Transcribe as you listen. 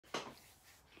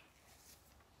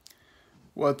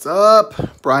What's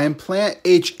up? Brian Plant,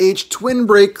 HH Twin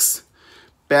Breaks.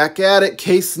 Back at it,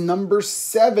 case number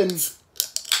 7.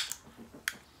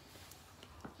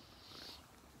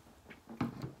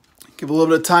 Give a little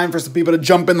bit of time for some people to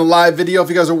jump in the live video. If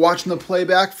you guys are watching the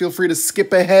playback, feel free to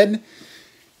skip ahead.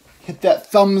 Hit that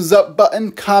thumbs up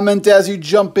button. Comment as you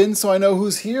jump in so I know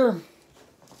who's here.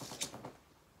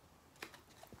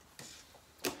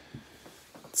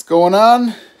 What's going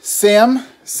on? Sam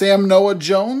Noah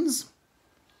Jones.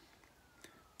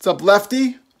 What's up,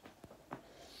 Lefty?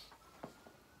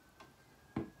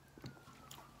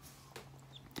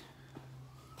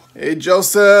 Hey,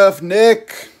 Joseph,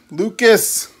 Nick,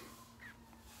 Lucas.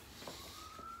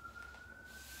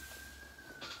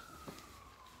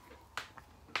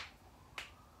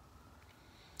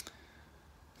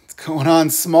 What's going on,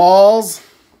 Smalls?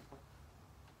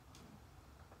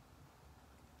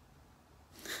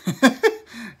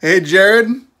 Hey,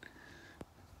 Jared.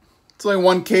 It's only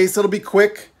one case. It'll be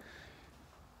quick.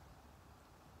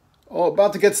 Oh,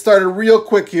 about to get started real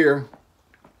quick here.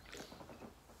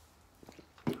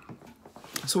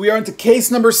 So we are into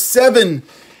case number 7.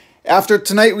 After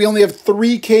tonight, we only have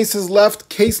 3 cases left.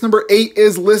 Case number 8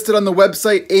 is listed on the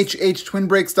website,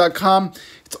 hhtwinbreaks.com.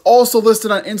 It's also listed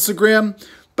on Instagram,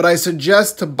 but I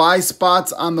suggest to buy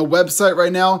spots on the website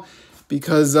right now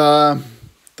because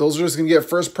those are just going to get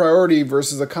first priority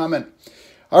versus a comment.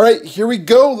 All right, here we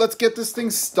go. Let's get this thing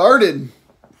started.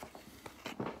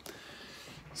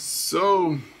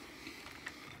 So,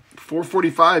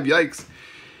 4:45, yikes.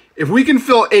 If we can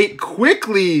fill 8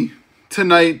 quickly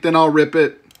tonight, then I'll rip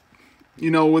it,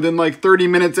 you know, within like 30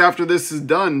 minutes after this is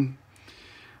done.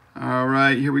 All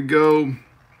right, here we go.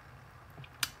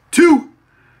 2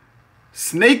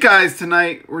 snake eyes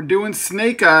tonight. We're doing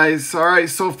snake eyes. All right,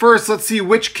 so first, let's see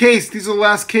which case. These are the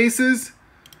last cases.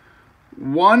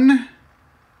 1,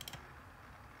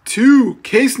 2.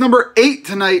 Case number 8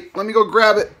 tonight. Let me go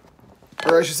grab it.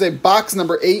 Or I should say box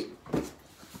number 8.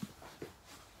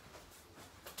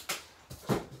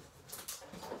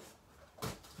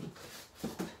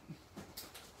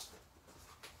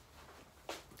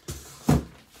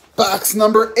 Box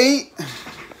number 8.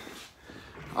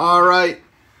 All right.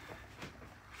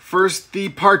 First, the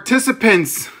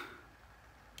participants.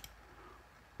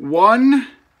 1,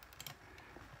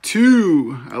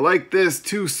 2. I like this.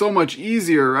 2 so much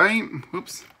easier, right?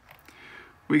 Whoops.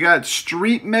 We got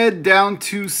Street Med down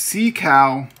to Sea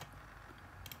Cow.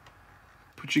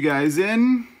 Put you guys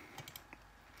in.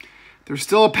 There's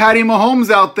still a Patty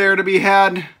Mahomes out there to be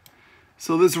had.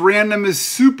 So this random is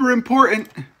super important.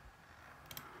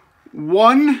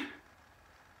 1,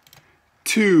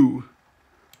 2.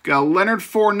 Got Leonard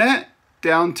Fournette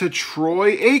down to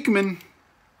Troy Aikman.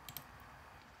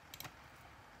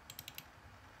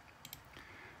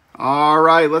 All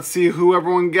right, let's see who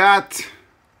everyone got.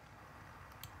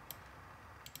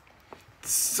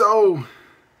 So,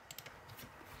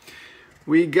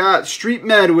 we got Street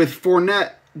Med with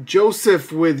Fournette,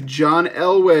 Joseph with John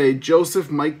Elway,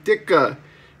 Joseph Mike Ditka,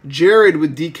 Jared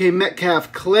with DK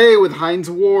Metcalf, Clay with Hines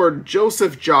Ward,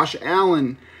 Joseph Josh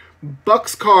Allen,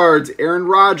 Bucks cards, Aaron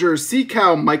Rodgers,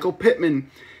 Seacow, Michael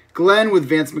Pittman, Glenn with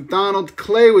Vance McDonald,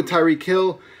 Clay with Tyreek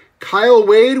Hill, Kyle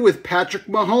Wade with Patrick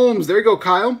Mahomes. There you go,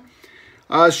 Kyle.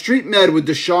 Street Med with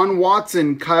Deshaun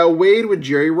Watson, Kyle Wade with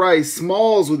Jerry Rice,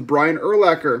 Smalls with Brian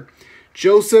Urlacher,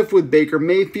 Joseph with Baker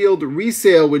Mayfield,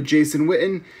 Resale with Jason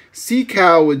Witten,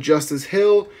 Seacow with Justice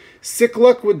Hill, Sick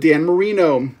Luck with Dan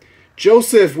Marino,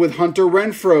 Joseph with Hunter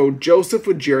Renfro, Joseph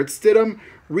with Jarrett Stidham,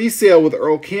 Resale with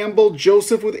Earl Campbell,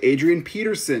 Joseph with Adrian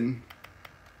Peterson.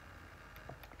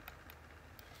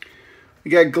 We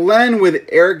got Glenn with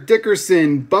Eric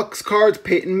Dickerson, Bucks cards,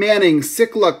 Peyton Manning,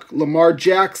 Sick Luck, Lamar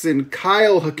Jackson,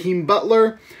 Kyle, Hakeem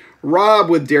Butler, Rob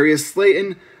with Darius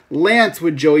Slayton, Lance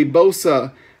with Joey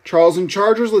Bosa, Charles and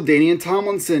Chargers, LaDainian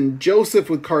Tomlinson, Joseph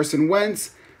with Carson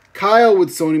Wentz, Kyle with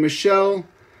Sony Michel,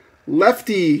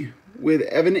 Lefty with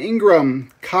Evan Ingram,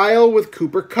 Kyle with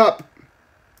Cooper Kupp.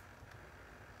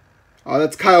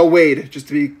 That's Kyle Wade, just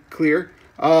to be clear.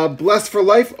 Blessed for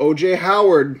Life, O.J.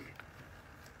 Howard.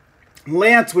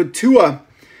 Lance with Tua,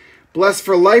 Blessed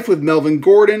for Life with Melvin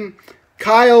Gordon,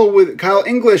 Kyle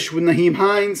English with Naheem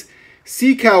Hines,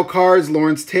 Seacow cards,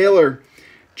 Lawrence Taylor,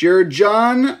 Jared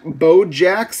John, Bo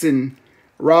Jackson,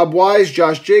 Rob Wise,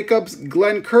 Josh Jacobs,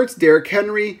 Glenn Kurtz, Derrick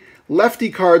Henry,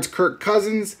 Lefty cards, Kirk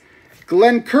Cousins,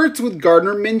 Glenn Kurtz with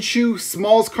Gardner Minshew,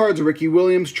 Smalls cards, Ricky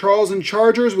Williams, Charles and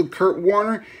Chargers with Kurt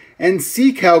Warner, and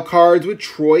Seacow cards with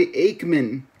Troy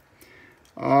Aikman.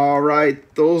 All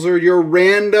right, those are your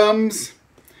randoms.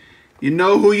 You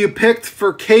know who you picked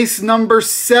for case number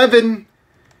 7.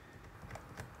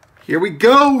 Here we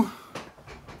go.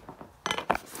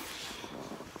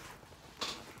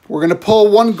 We're going to pull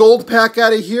one gold pack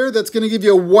out of here. That's going to give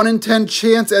you a 1 in 10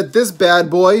 chance at this bad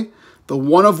boy. The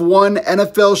 1 of 1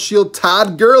 NFL Shield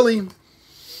Todd Gurley.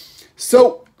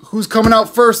 So, who's coming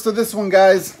out first of this one,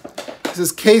 guys? This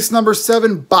is case number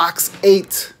 7, box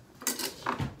 8.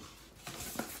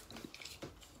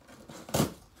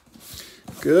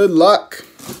 Good luck.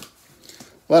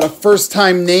 A lot of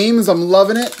first-time names. I'm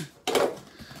loving it.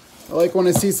 I like when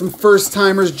I see some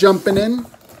first-timers jumping in.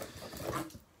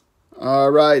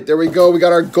 All right, there we go. We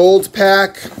got our gold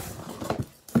pack.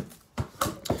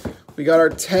 We got our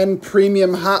 10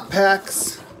 premium hot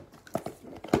packs.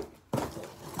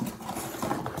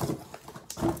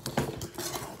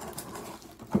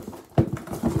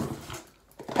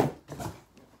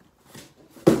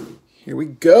 Here we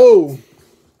go.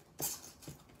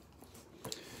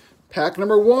 Pack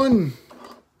number 1.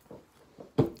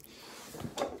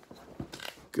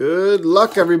 Good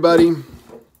luck, everybody.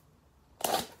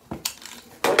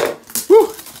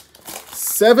 Whew.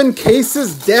 7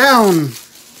 cases down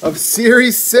of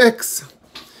Series 6.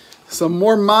 Some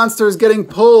more monsters getting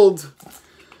pulled.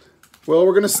 Well,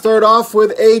 we're going to start off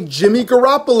with a Jimmy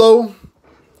Garoppolo.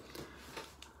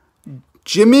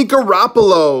 Jimmy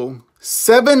Garoppolo.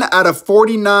 7 out of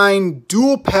 49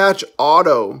 dual patch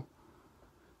auto.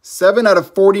 7 out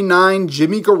of 49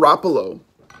 Jimmy Garoppolo.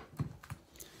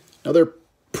 Another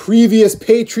previous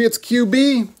Patriots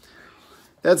QB.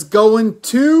 That's going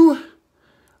to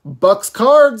Bucks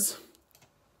Cards.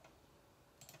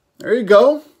 There you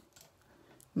go.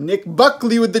 Nick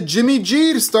Buckley with the Jimmy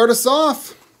G to start us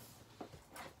off.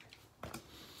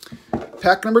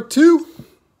 Pack number 2.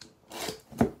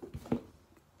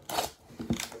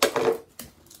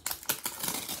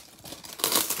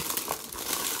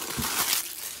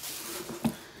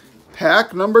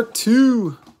 Pack number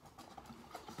 2.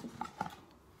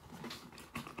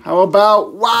 How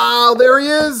about, wow, there he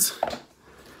is.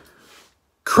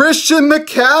 Christian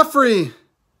McCaffrey.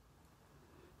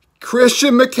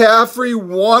 Christian McCaffrey,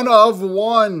 1 of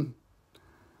 1.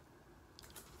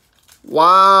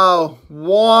 Wow,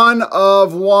 1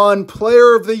 of 1.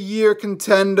 Player of the Year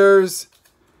contenders.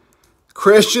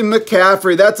 Christian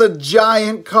McCaffrey, that's a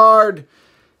giant card.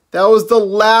 That was the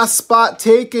last spot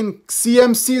taken.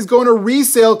 CMC is going to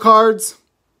resale cards.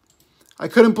 I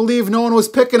couldn't believe no one was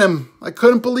picking him. I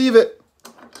couldn't believe it.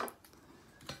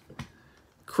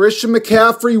 Christian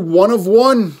McCaffrey, 1 of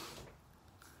 1.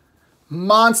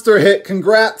 Monster hit.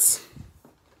 Congrats.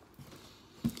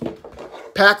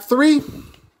 Pack 3.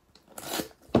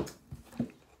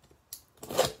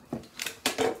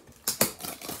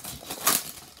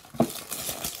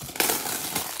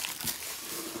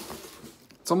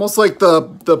 It's almost like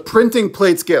the printing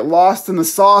plates get lost in the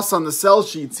sauce on the sell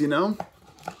sheets, you know?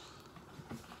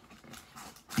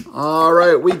 All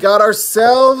right, we got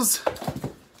ourselves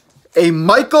a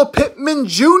Michael Pittman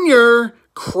Jr.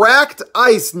 Cracked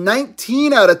Ice,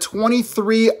 19 out of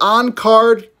 23 on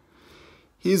card.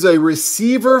 He's a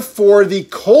receiver for the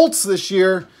Colts this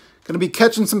year. Going to be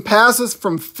catching some passes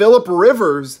from Phillip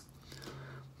Rivers.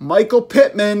 Michael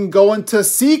Pittman going to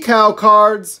C-Cow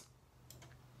cards.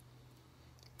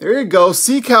 There you go,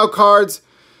 C-Cow cards.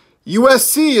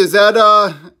 USC, is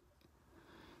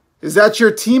that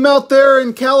your team out there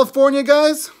in California,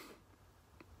 guys?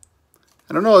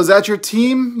 I don't know, is that your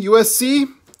team,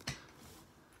 USC?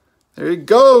 There you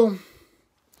go.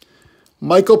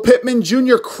 Michael Pittman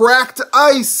Jr. Cracked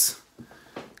Ice.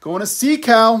 Going to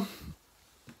C-Cow.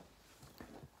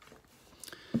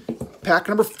 Pack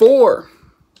number 4.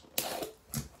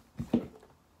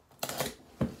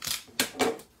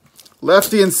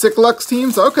 Lefty and Sick Lux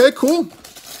teams. Okay, cool.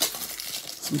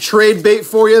 Some trade bait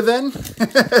for you then.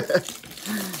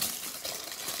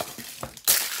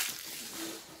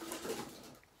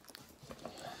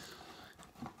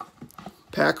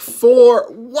 Pack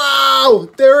 4. Wow,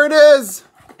 there it is.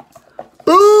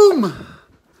 Boom.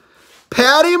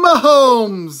 Patty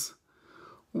Mahomes.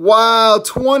 Wow,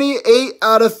 28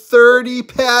 out of 30.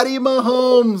 Patty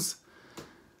Mahomes.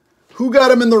 Who got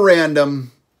him in the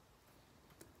random?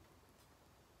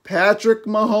 Patrick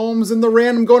Mahomes in the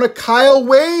random, going to Kyle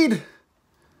Wade.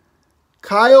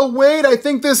 Kyle Wade, I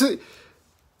think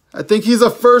he's a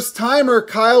first timer.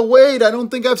 Kyle Wade, I don't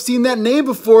think I've seen that name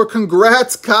before.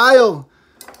 Congrats, Kyle.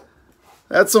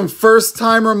 That's some first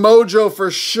timer mojo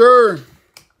for sure.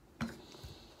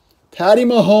 Patty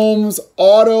Mahomes,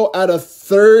 auto out of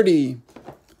 30.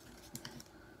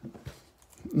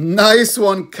 Nice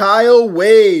one, Kyle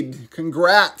Wade.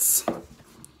 Congrats.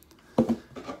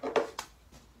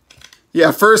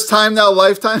 Yeah, first time now,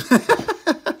 lifetime.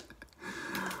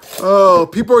 Oh,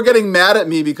 people are getting mad at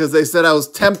me because they said I was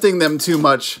tempting them too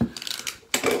much.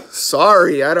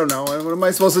 Sorry, I don't know. What am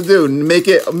I supposed to do? Make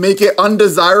it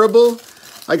undesirable?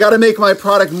 I got to make my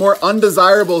product more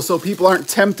undesirable so people aren't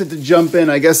tempted to jump in.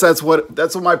 I guess that's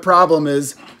what my problem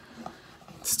is.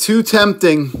 It's too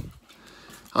tempting.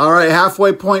 All right,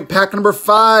 halfway point, pack number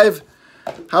 5.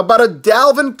 How about a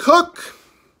Dalvin Cook?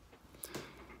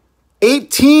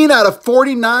 18 out of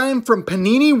 49 from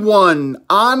Panini 1.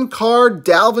 On-card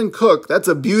Dalvin Cook. That's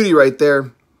a beauty right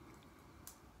there.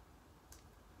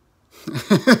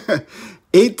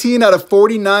 18 out of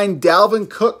 49, Dalvin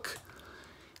Cook.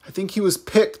 I think he was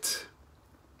picked.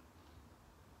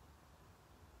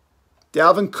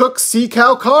 Dalvin Cook,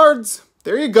 C-Cow cards.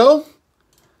 There you go.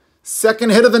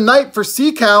 Second hit of the night for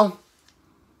C-Cow.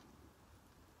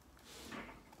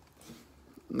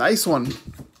 Nice one.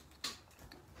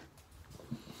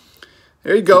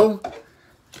 There you go.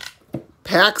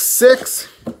 Pack 6.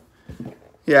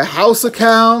 Yeah, house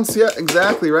accounts. Yeah,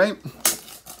 exactly, right?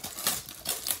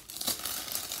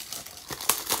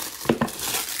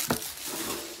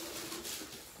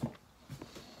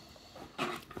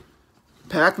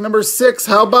 Pack number 6.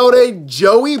 How about a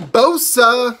Joey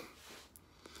Bosa?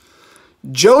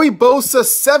 Joey Bosa,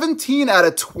 17 out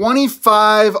of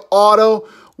 25 auto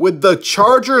with the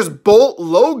Chargers Bolt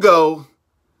logo.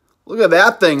 Look at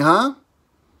that thing, huh?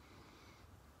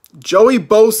 Joey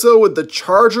Bosa with the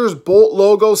Chargers Bolt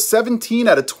logo, 17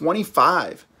 out of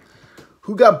 25.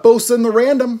 Who got Bosa in the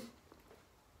random?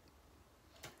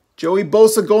 Joey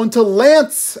Bosa going to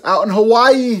Lance out in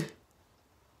Hawaii.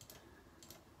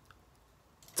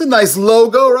 It's a nice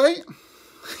logo, right?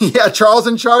 Yeah, Charles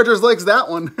and Chargers likes that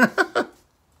one.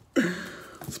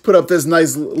 Let's put up this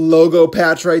nice logo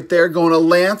patch right there. Going to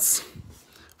Lance.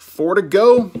 4 to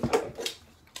go.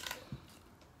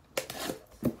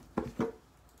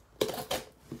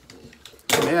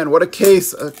 Man, what a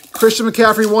case. A Christian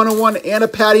McCaffrey 101 and a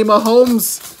Patty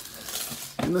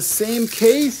Mahomes in the same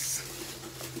case.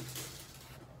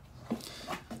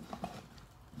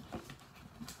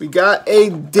 We got a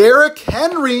Derrick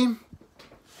Henry.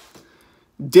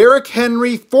 Derrick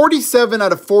Henry, 47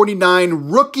 out of 49,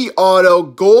 rookie auto,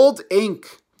 gold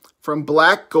ink from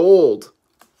Black Gold.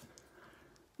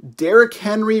 Derrick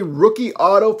Henry, rookie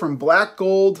auto from Black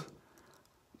Gold.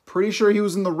 Pretty sure he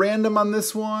was in the random on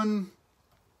this one.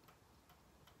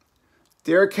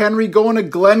 Derrick Henry going to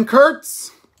Glenn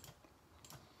Kurtz.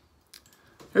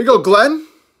 Here you go, Glenn.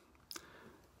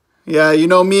 Yeah, you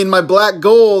know me and my Black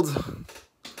Gold.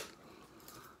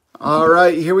 All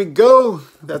right, here we go.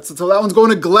 So that one's going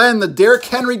to Glenn. The Derrick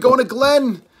Henry going to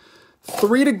Glenn.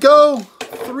 3 to go.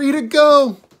 3 to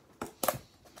go.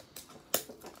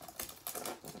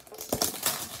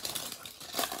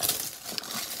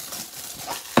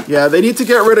 Yeah, they need to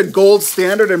get rid of gold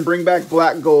standard and bring back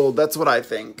black gold. That's what I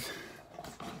think.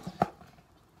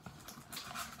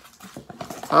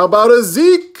 How about a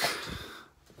Zeke?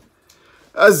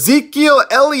 Ezekiel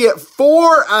Elliott,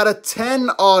 4 out of 10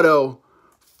 auto.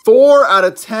 4 out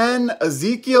of 10,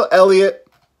 Ezekiel Elliott.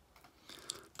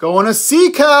 Going to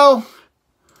C-Cow.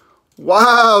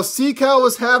 Wow, C-Cow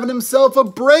was having himself a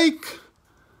break.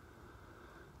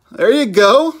 There you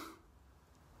go.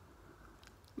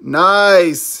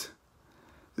 Nice.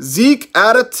 Zeke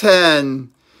out of 10.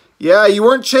 Yeah, you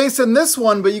weren't chasing this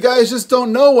one, but you guys just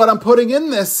don't know what I'm putting in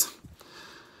this.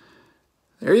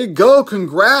 There you go.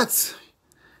 Congrats.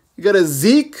 You got a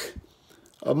Zeke.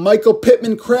 A Michael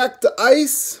Pittman cracked the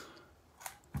ice.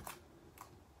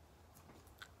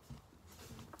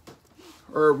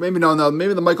 Or maybe no,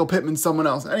 maybe the Michael Pittman's someone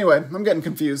else. Anyway, I'm getting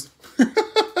confused.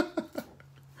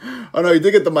 Oh no, you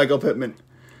did get the Michael Pittman.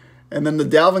 And then the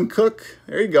Dalvin Cook.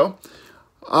 There you go.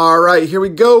 All right, here we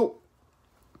go.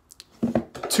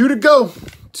 2 to go.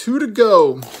 2 to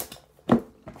go.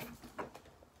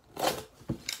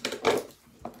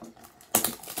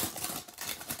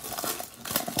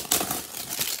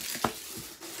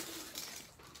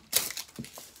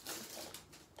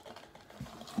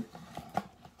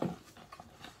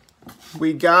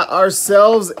 We got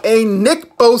ourselves a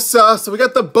Nick Bosa. So we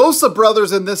got the Bosa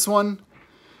brothers in this one.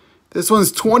 This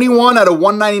one's 21 out of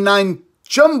 199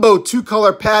 Jumbo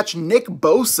 2-color patch Nick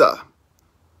Bosa.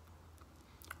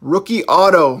 Rookie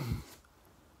auto.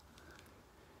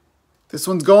 This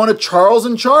one's going to Charles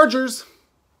and Chargers.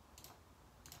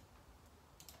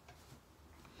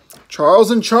 Charles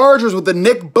and Chargers with the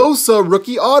Nick Bosa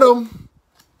rookie auto.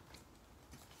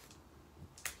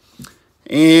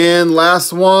 And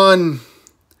last one.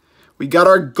 We got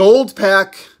our gold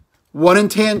pack. 1 in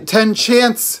 10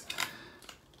 chance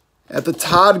at the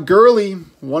Todd Gurley.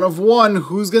 1 of 1.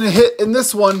 Who's going to hit in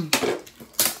this one?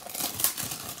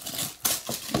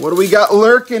 What do we got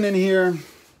lurking in here?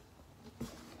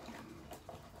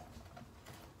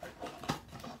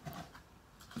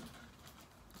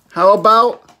 How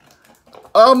about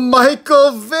a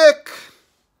Michael Vick?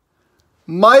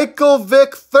 Michael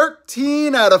Vick,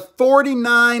 13 out of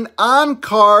 49 on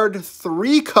card,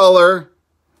 3-color.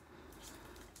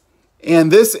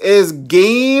 And this is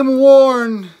game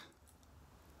worn.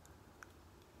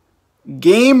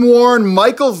 Game worn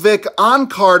Michael Vick on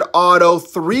card auto,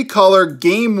 3-color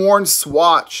game worn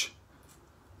swatch.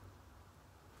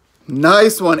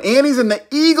 Nice one. And he's in the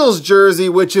Eagles jersey,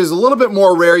 which is a little bit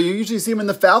more rare. You usually see him in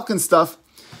the Falcon stuff.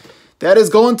 That is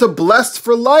going to Blessed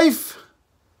for Life.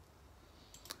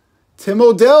 Tim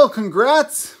Odell,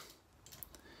 congrats.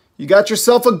 You got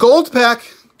yourself a gold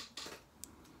pack.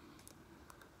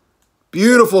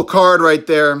 Beautiful card right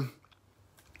there.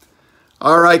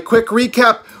 All right, quick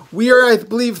recap. We are, I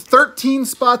believe, 13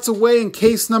 spots away in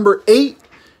case number 8.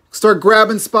 Start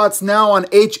grabbing spots now on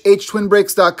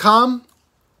hhtwinbreaks.com.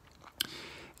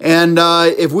 And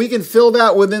if we can fill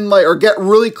that within, or get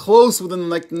really close within,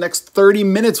 the next 30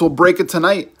 minutes, we'll break it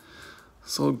tonight.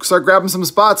 So start grabbing some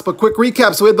spots. But quick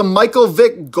recap. So we had the Michael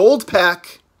Vick gold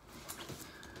pack.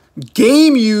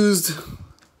 Game used.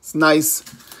 It's nice.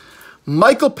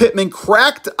 Michael Pittman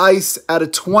cracked ice at a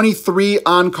 23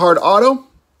 on-card auto.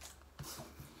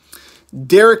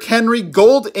 Derrick Henry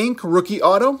gold ink rookie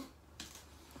auto.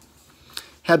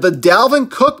 Had the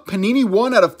Dalvin Cook Panini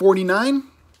 1 out of 49.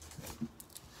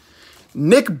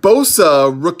 Nick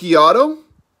Bosa rookie auto.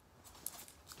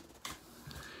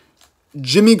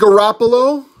 Jimmy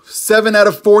Garoppolo, 7 out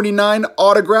of 49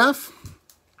 autograph.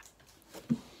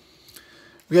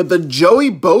 We have the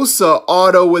Joey Bosa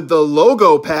auto with the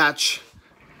logo patch.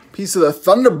 Piece of the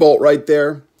Thunderbolt right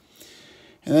there.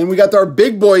 And then we got our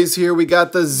big boys here. We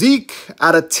got the Zeke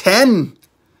out of 10.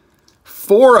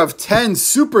 4 of 10,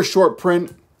 super short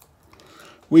print.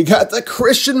 We got the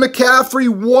Christian McCaffrey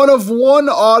 1 of 1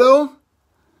 auto.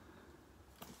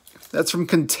 That's from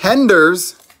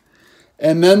Contenders.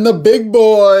 And then the big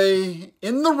boy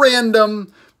in the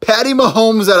random, Patty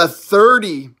Mahomes at a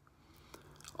 30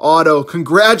 auto.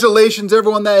 Congratulations,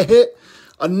 everyone that hit.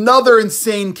 Another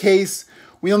insane case.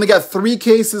 We only got 3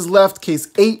 cases left, case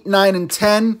 8, 9, and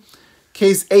 10.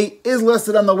 Case 8 is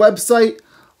listed on the website.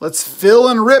 Let's fill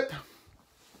and rip.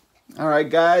 All right,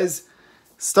 guys.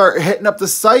 Start hitting up the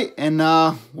site, and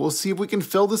we'll see if we can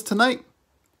fill this tonight.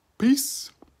 Peace.